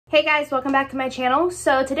Hey guys, welcome back to my channel.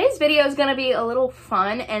 So today's video is gonna be a little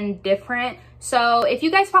fun and different. So if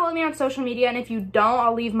you guys follow me on social media, and if you don't,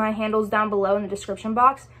 I'll leave my handles down below in the description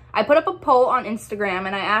box. I put up a poll on Instagram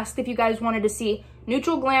and I asked if you guys wanted to see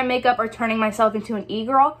neutral glam makeup or turning myself into an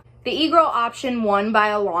e-girl. The e-girl option won by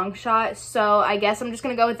a long shot, so I guess I'm just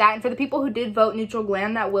gonna go with that. And for the people who did vote neutral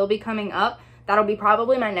glam, that will be coming up. That'll be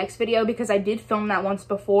probably my next video because I did film that once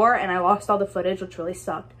before and I lost all the footage, which really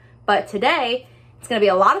sucked. But today, it's gonna be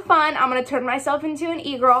a lot of fun. I'm gonna turn myself into an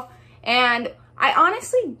e-girl, and I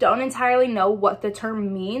honestly don't entirely know what the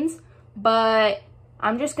term means, but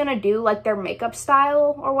I'm just gonna do like their makeup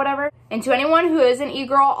style or whatever. And to anyone who is an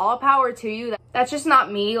e-girl, all power to you. That's just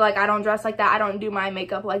not me. Like, I don't dress like that. I don't do my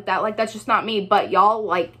makeup like that. Like, that's just not me. But y'all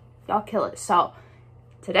kill it. So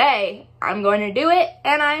today I'm going to do it,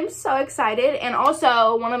 and I'm so excited. And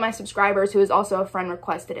also, one of my subscribers, who is also a friend,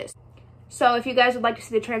 requested it. So if you guys would like to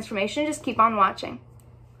see the transformation, just keep on watching.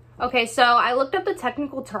 Okay, so I looked up the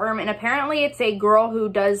technical term, and apparently it's a girl who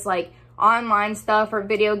does like online stuff or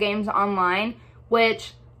video games online,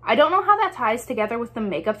 which I don't know how that ties together with the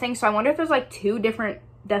makeup thing. So I wonder if there's like two different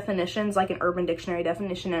definitions, like an Urban Dictionary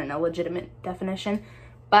definition and a legitimate definition.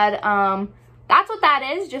 But that's what that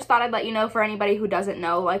is. Just thought I'd let you know for anybody who doesn't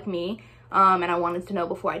know like me. And I wanted to know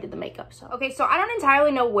before I did the makeup. So okay, so I don't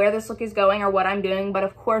entirely know where this look is going or what I'm doing, but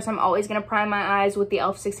of course I'm always gonna prime my eyes with the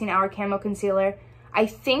e.l.f. 16-Hour Camo Concealer. I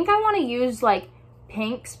think I want to use like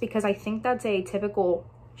pinks because I think that's a typical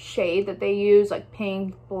shade that they use, like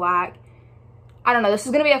pink, black. I don't know, this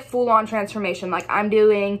is gonna be a full-on transformation. Like, I'm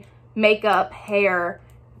doing makeup, hair,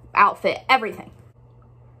 outfit, everything.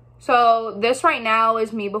 So this right now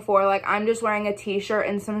is me before. Like, I'm just wearing a t-shirt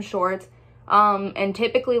and some shorts. And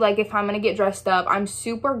typically, like, if I'm gonna get dressed up, I'm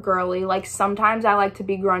super girly. Like, sometimes I like to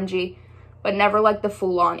be grungy, but never like the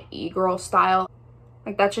full-on e-girl style.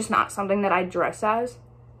 Like, that's just not something that I dress as.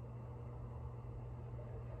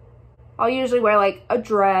 I'll usually wear like a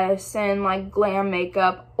dress and like glam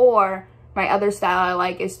makeup, or my other style I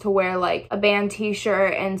like is to wear like a band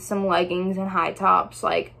t-shirt and some leggings and high tops.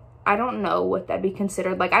 Like, I don't know what that'd be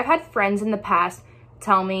considered. Like, I've had friends in the past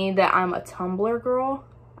tell me that I'm a Tumblr girl.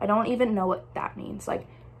 I don't even know what that means. Like,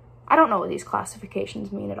 I don't know what these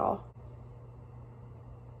classifications mean at all.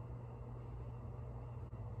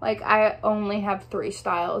 Like, I only have 3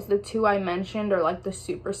 styles. The 2 I mentioned are like the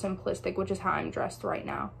super simplistic, which is how I'm dressed right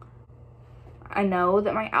now. I know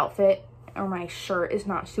that my outfit or my shirt is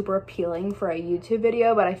not super appealing for a YouTube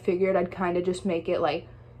video, but I figured I'd kind of just make it like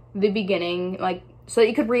the beginning, like, so that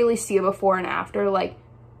you could really see a before and after, like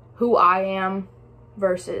who I am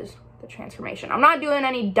versus the transformation. I'm not doing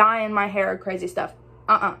any dyeing my hair or crazy stuff.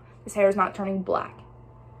 This hair is not turning black.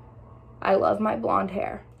 I love my blonde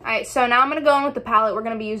hair. Alright, so now I'm going to go in with the palette we're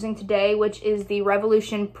going to be using today, which is the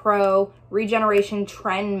Revolution Pro Regeneration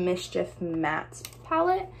Trend Mischief Matte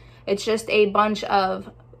palette. It's just a bunch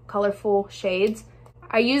of colorful shades.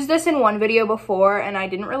 I used this in one video before and I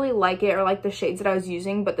didn't really like it or like the shades that I was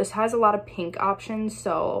using, but this has a lot of pink options,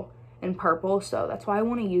 so, and purple, so that's why I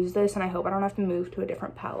want to use this, and I hope I don't have to move to a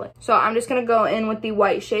different palette. So I'm just going to go in with the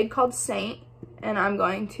white shade called Saint, and I'm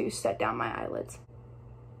going to set down my eyelids.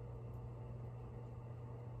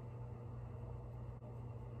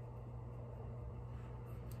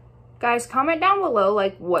 Guys, comment down below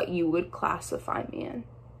like what you would classify me in.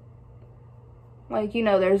 Like, you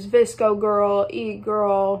know, there's Visco girl,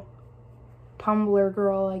 e-girl, Tumblr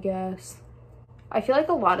girl, I guess. I feel like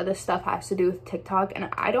a lot of this stuff has to do with TikTok, and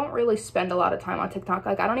I don't really spend a lot of time on TikTok.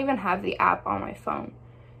 Like, I don't even have the app on my phone.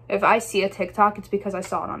 If I see a TikTok, it's because I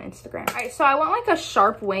saw it on Instagram. All right, so I want like a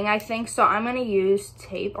sharp wing, I think, so I'm gonna use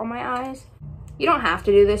tape on my eyes. You don't have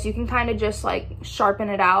to do this. You can kind of just like sharpen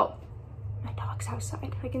it out. My dog's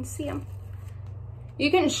outside, I can see him.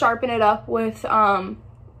 You can sharpen it up with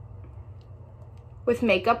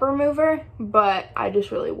makeup remover, but I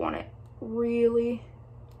just really want it really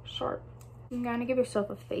sharp. You can kind of give yourself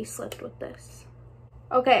a facelift with this.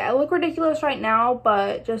 Okay, I look ridiculous right now,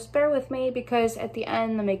 but just bear with me because at the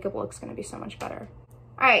end, the makeup looks going to be so much better.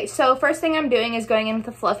 Alright, so first thing I'm doing is going in with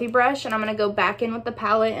a fluffy brush, and I'm going to go back in with the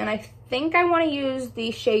palette, and I think I want to use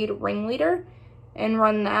the shade Ringleader and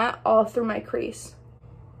run that all through my crease.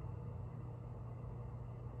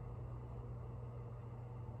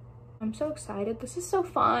 I'm so excited. This is so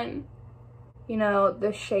fun. You know,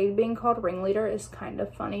 the shade being called Ringleader is kind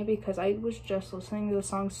of funny because I was just listening to the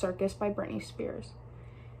song Circus by Britney Spears.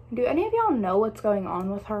 Do any of y'all know what's going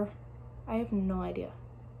on with her? I have no idea.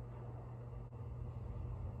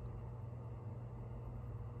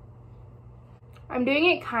 I'm doing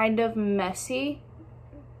it kind of messy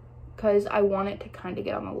because I want it to kind of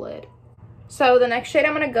get on the lid. So the next shade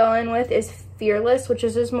I'm going to go in with is Fearless, which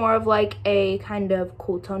is just more of like a kind of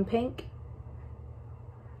cool tone pink.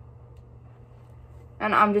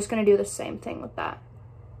 And I'm just going to do the same thing with that.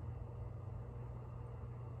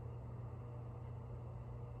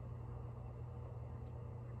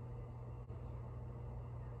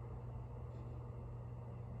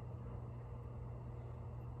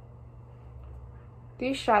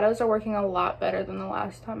 These shadows are working a lot better than the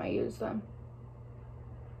last time I used them.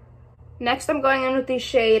 Next, I'm going in with the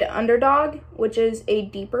shade Underdog, which is a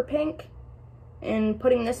deeper pink, and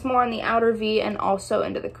putting this more on the outer V and also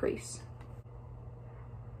into the crease.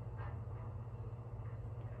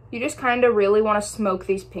 You just kind of really want to smoke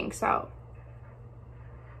these pinks out.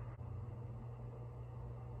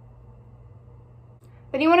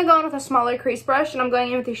 Then you want to go in with a smaller crease brush, and I'm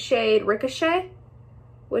going in with the shade Ricochet,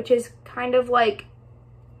 which is kind of like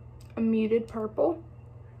a muted purple.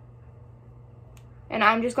 And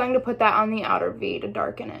I'm just going to put that on the outer V to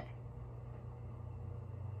darken it.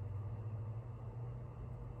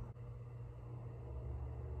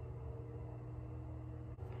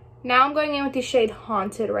 Now I'm going in with the shade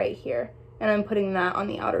Haunted right here, and I'm putting that on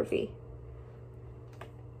the outer V.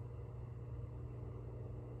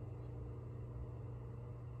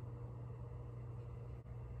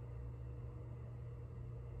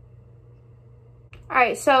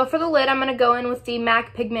 Alright, so for the lid, I'm going to go in with the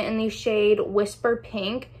MAC pigment in the shade Whisper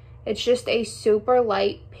Pink. It's just a super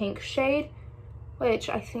light pink shade, which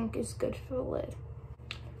I think is good for the lid.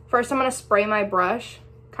 First, I'm going to spray my brush,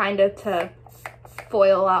 kind of to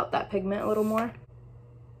foil out that pigment a little more.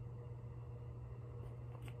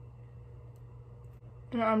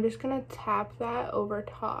 And I'm just going to tap that over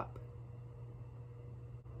top.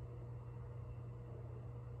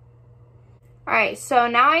 Alright, so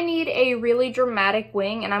now I need a really dramatic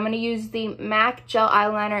wing, and I'm going to use the MAC gel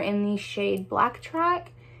eyeliner in the shade Black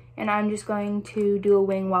Track, and I'm just going to do a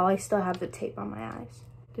wing while I still have the tape on my eyes.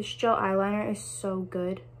 This gel eyeliner is so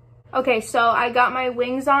good. Okay, so I got my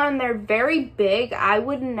wings on. They're very big. I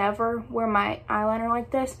would never wear my eyeliner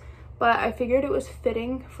like this, but I figured it was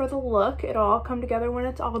fitting for the look. It'll all come together when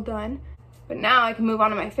it's all done. But now I can move on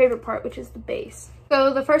to my favorite part, which is the base.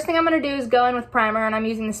 So the first thing I'm going to do is go in with primer, and I'm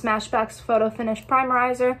using the Smashbox Photo Finish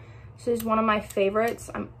Primerizer. This is one of my favorites.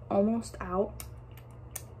 I'm almost out.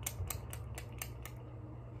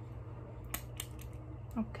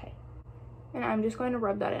 Okay. And I'm just going to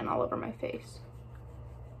rub that in all over my face.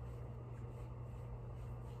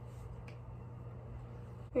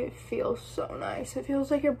 It feels so nice. It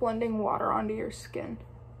feels like you're blending water onto your skin.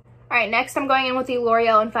 Alright, next I'm going in with the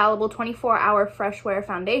L'Oreal Infallible 24-Hour Fresh Wear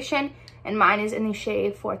Foundation, and mine is in the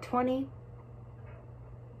shade 420.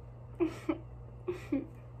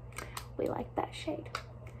 We like that shade.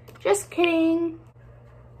 Just kidding.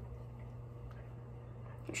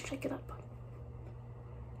 Let's shake it up.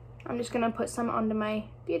 I'm just going to put some onto my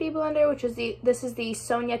beauty blender, which is this is the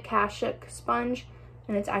Sonia Kashuk sponge,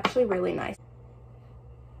 and it's actually really nice.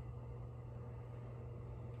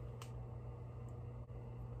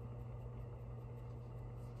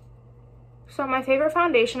 So my favorite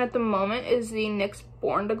foundation at the moment is the NYX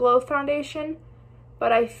Born to Glow foundation,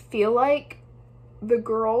 but I feel like the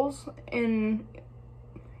girls in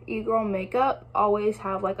e-girl makeup always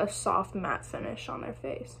have like a soft matte finish on their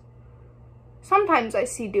face. Sometimes I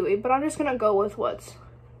see dewy, but I'm just gonna go with what's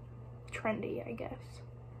trendy, I guess.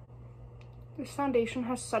 This foundation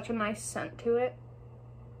has such a nice scent to it.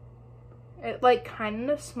 It like kind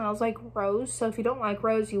of smells like rose, so if you don't like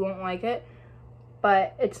rose, you won't like it.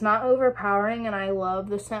 But it's not overpowering, and I love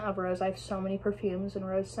the scent of rose. I have so many perfumes and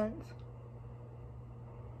rose scents.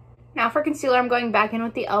 Now for concealer, I'm going back in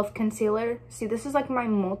with the e.l.f. concealer. See, this is like my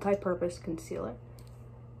multi-purpose concealer.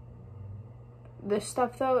 This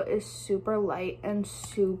stuff, though, is super light and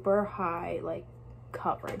super high, like,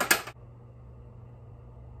 coverage.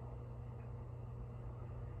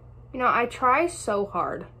 You know, I try so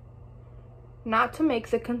hard not to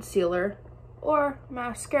make the concealer or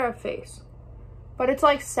mascara face. But it's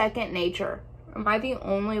like second nature. Am I the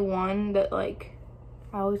only one that like,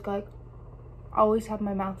 I always have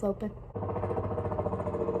my mouth open?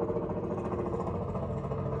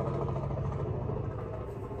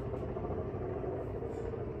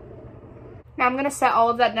 Now I'm gonna set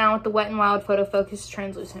all of that down with the Wet n Wild Photo Focus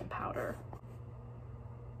Translucent Powder.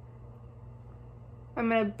 I'm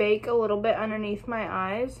gonna bake a little bit underneath my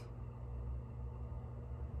eyes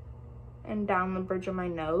and down the bridge of my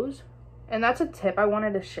nose. And that's a tip I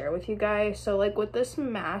wanted to share with you guys. So like with this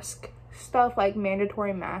mask stuff, like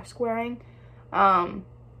mandatory mask wearing,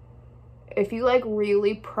 if you like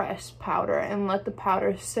really press powder and let the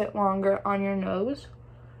powder sit longer on your nose,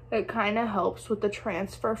 it kind of helps with the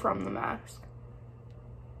transfer from the mask.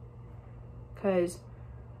 because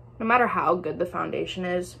no matter how good the foundation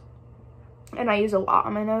is, and I use a lot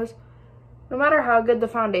on my nose, no matter how good the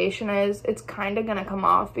foundation is, it's kind of gonna come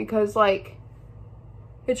off because like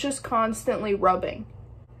it's just constantly rubbing.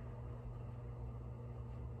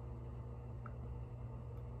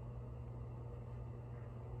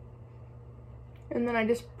 And then I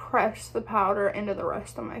just press the powder into the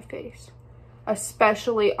rest of my face,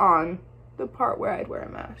 especially on the part where I'd wear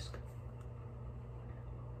a mask.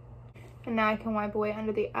 And now I can wipe away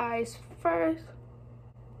under the eyes first.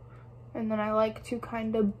 And then I like to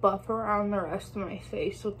kind of buff around the rest of my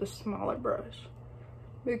face with the smaller brush.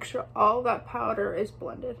 Make sure all that powder is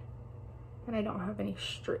blended and I don't have any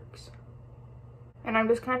streaks. And I'm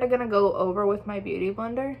just kind of gonna go over with my beauty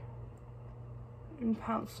blender and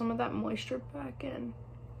pounce some of that moisture back in.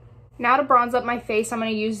 Now to bronze up my face, I'm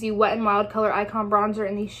going to use the Wet n Wild Color Icon Bronzer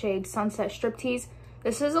in the shade Sunset Striptease.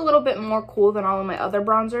 This is a little bit more cool than all of my other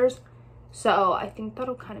bronzers, so I think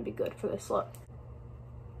that'll kind of be good for this look.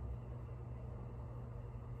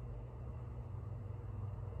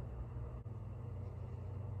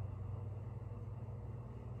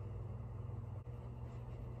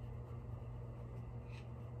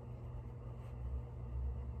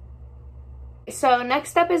 So next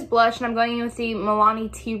step is blush, and I'm going in with the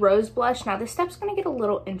Milani Tea Rose blush. Now this step's going to get a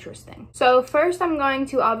little interesting. So first I'm going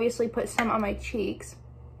to obviously put some on my cheeks.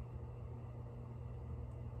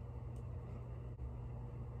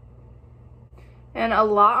 And a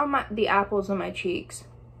lot on the apples of my cheeks.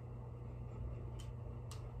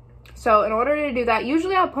 So in order to do that,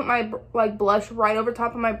 usually I'll put my blush right over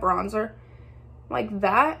top of my bronzer like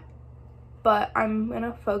that. But I'm going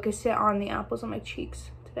to focus it on the apples of my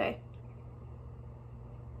cheeks today.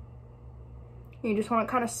 You just want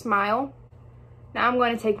to kind of smile. Now I'm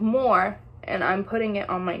going to take more and I'm putting it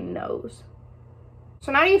on my nose.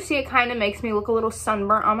 So now you see it kind of makes me look a little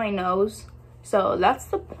sunburnt on my nose. So that's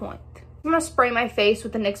the point. I'm going to spray my face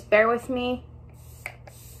with the NYX Bear With Me.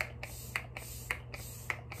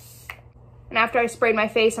 And after I sprayed my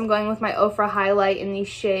face, I'm going with my Ofra highlight in the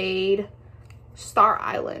shade Star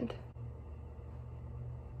Island.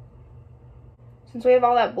 Since we have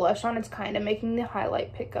all that blush on, it's kind of making the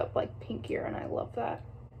highlight pick up like pinkier, and I love that.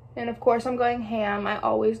 And of course I'm going ham. I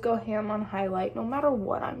always go ham on highlight no matter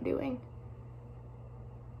what I'm doing.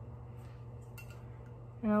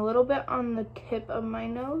 And a little bit on the tip of my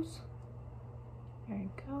nose. There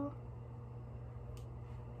you go.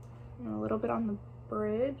 And a little bit on the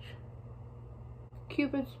bridge.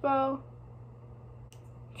 Cupid's bow.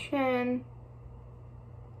 Chin.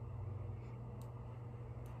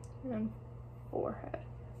 And then forehead.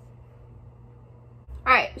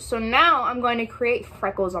 Alright, so now I'm going to create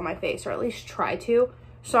freckles on my face, or at least try to.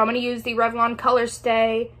 So I'm going to use the Revlon Color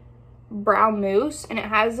Stay Brow Mousse, and it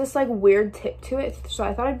has this like weird tip to it, so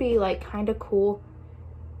I thought it'd be like kind of cool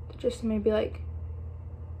to just maybe like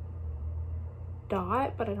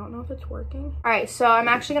dot, but I don't know if it's working. Alright, so I'm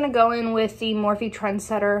actually going to go in with the Morphe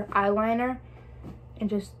Trendsetter eyeliner and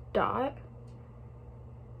just dot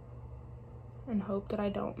and hope that I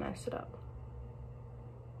don't mess it up.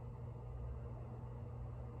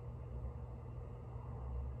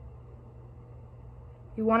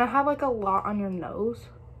 You want to have like a lot on your nose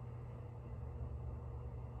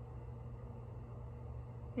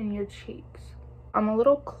and your cheeks. I'm a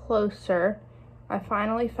little closer. I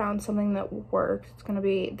finally found something that works. It's going to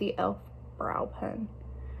be the e.l.f. brow pen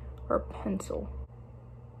or pencil.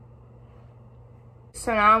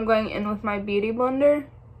 So now I'm going in with my beauty blender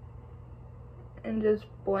and just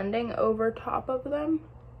blending over top of them.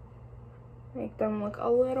 Make them look a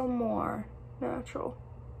little more natural.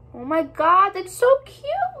 Oh my god, that's so cute!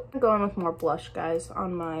 I'm going with more blush, guys,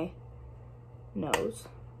 on my nose.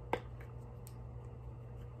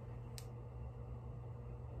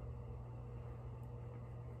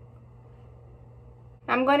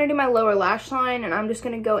 I'm going to do my lower lash line, and I'm just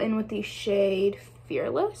going to go in with the shade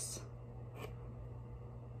Fearless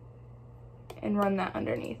and run that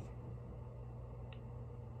underneath.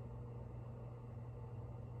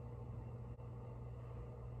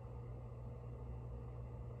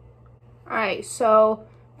 Alright, so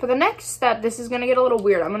for the next step, this is going to get a little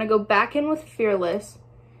weird. I'm going to go back in with Fearless,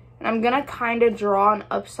 and I'm going to kind of draw an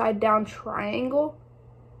upside down triangle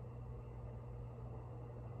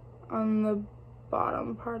on the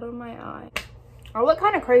bottom part of my eye. I look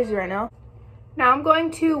kind of crazy right now. Now I'm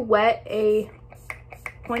going to wet a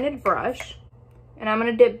pointed brush, and I'm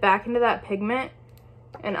going to dip back into that pigment,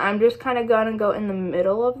 and I'm just kind of going to go in the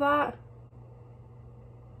middle of that.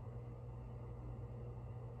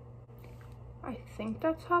 I think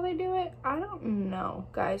that's how they do it. I don't know,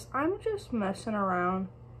 guys. I'm just messing around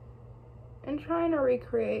and trying to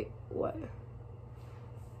recreate what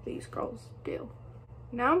these girls do.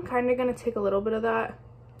 Now I'm kind of going to take a little bit of that.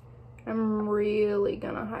 I'm really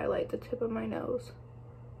going to highlight the tip of my nose.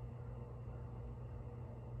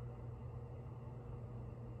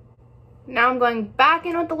 Now I'm going back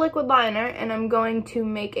in with the liquid liner and I'm going to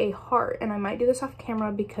make a heart. And I might do this off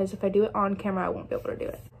camera because if I do it on camera, I won't be able to do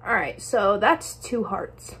it. All right, so that's 2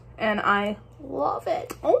 hearts and I love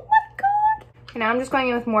it. Oh my God. And now I'm just going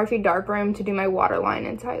in with Morphe Darkroom to do my waterline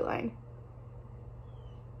and tightline.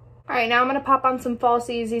 All right, now I'm gonna pop on some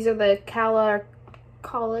falsies. These are the Cala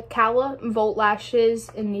Volt Lashes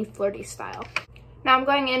in the Flirty style. Now I'm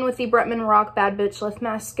going in with the Bretman Rock Bad Bitch Lift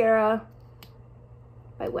Mascara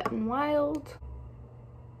by Wet n Wild.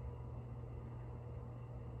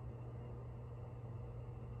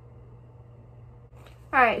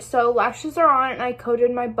 Alright, so lashes are on and I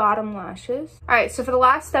coated my bottom lashes. Alright, so for the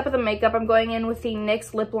last step of the makeup, I'm going in with the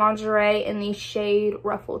NYX Lip Lingerie in the shade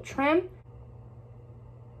Ruffle Trim.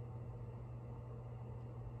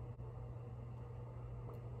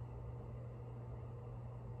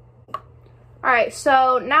 Alright,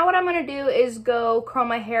 so now what I'm going to do is go curl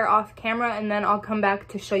my hair off camera and then I'll come back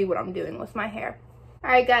to show you what I'm doing with my hair.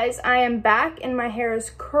 Alright guys, I am back and my hair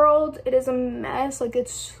is curled. It is a mess, like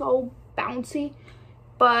it's so bouncy.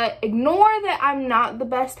 But ignore that I'm not the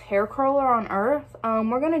best hair curler on earth.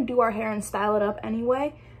 We're going to do our hair and style it up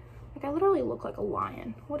anyway. Like I literally look like a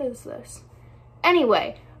lion. What is this?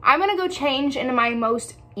 Anyway, I'm going to go change into my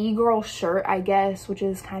most e-girl shirt, I guess, which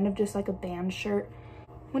is kind of just like a band shirt.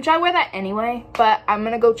 Which I wear that anyway, but I'm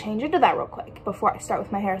gonna go change into that real quick before I start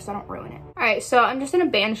with my hair so I don't ruin it. All right, so I'm just in a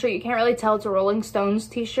band shirt. You can't really tell it's a Rolling Stones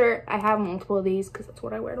t-shirt. I have multiple of these because that's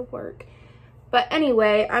what I wear to work. But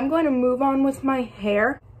anyway, I'm going to move on with my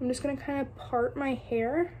hair. I'm just gonna kind of part my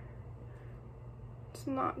hair. It's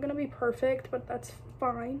not gonna be perfect, but that's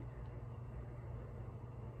fine.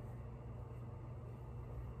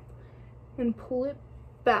 And pull it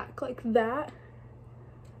back like that.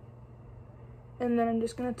 And then I'm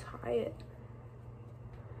just gonna tie it.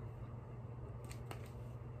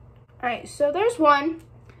 All right, so there's one,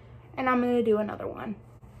 and I'm gonna do another one.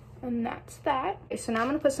 And that's that. Okay, so now I'm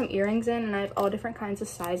gonna put some earrings in, and I have all different kinds of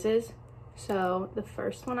sizes. So the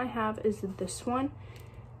first one I have is this one,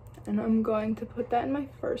 and I'm going to put that in my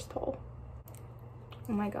first hole.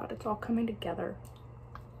 Oh my God, it's all coming together.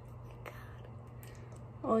 Oh my God.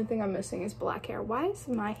 The only thing I'm missing is black hair. Why is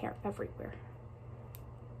my hair everywhere?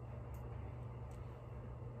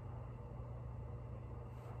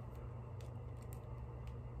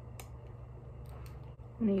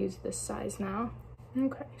 I'm gonna use this size now.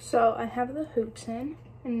 Okay, so I have the hoops in,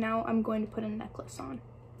 and now I'm going to put a necklace on.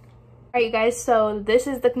 All right, you guys, so this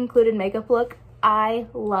is the concluded makeup look. I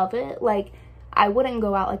love it. Like, I wouldn't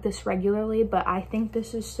go out like this regularly, but I think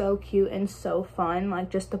this is so cute and so fun,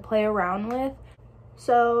 like just to play around with.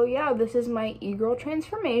 So yeah, this is my e-girl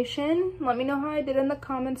transformation. Let me know how I did in the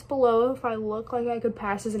comments below. If I look like I could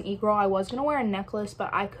pass as an e-girl. I was gonna wear a necklace,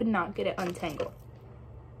 but I could not get it untangled.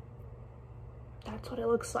 That's what it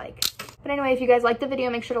looks like. But anyway, if you guys liked the video,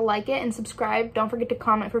 make sure to like it and subscribe. Don't forget to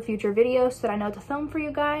comment for future videos so that I know what to film for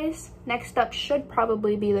you guys. Next up should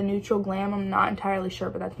probably be the neutral glam. I'm not entirely sure,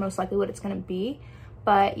 but that's most likely what it's gonna be.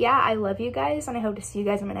 But yeah, I love you guys and I hope to see you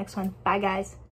guys in my next one. Bye guys.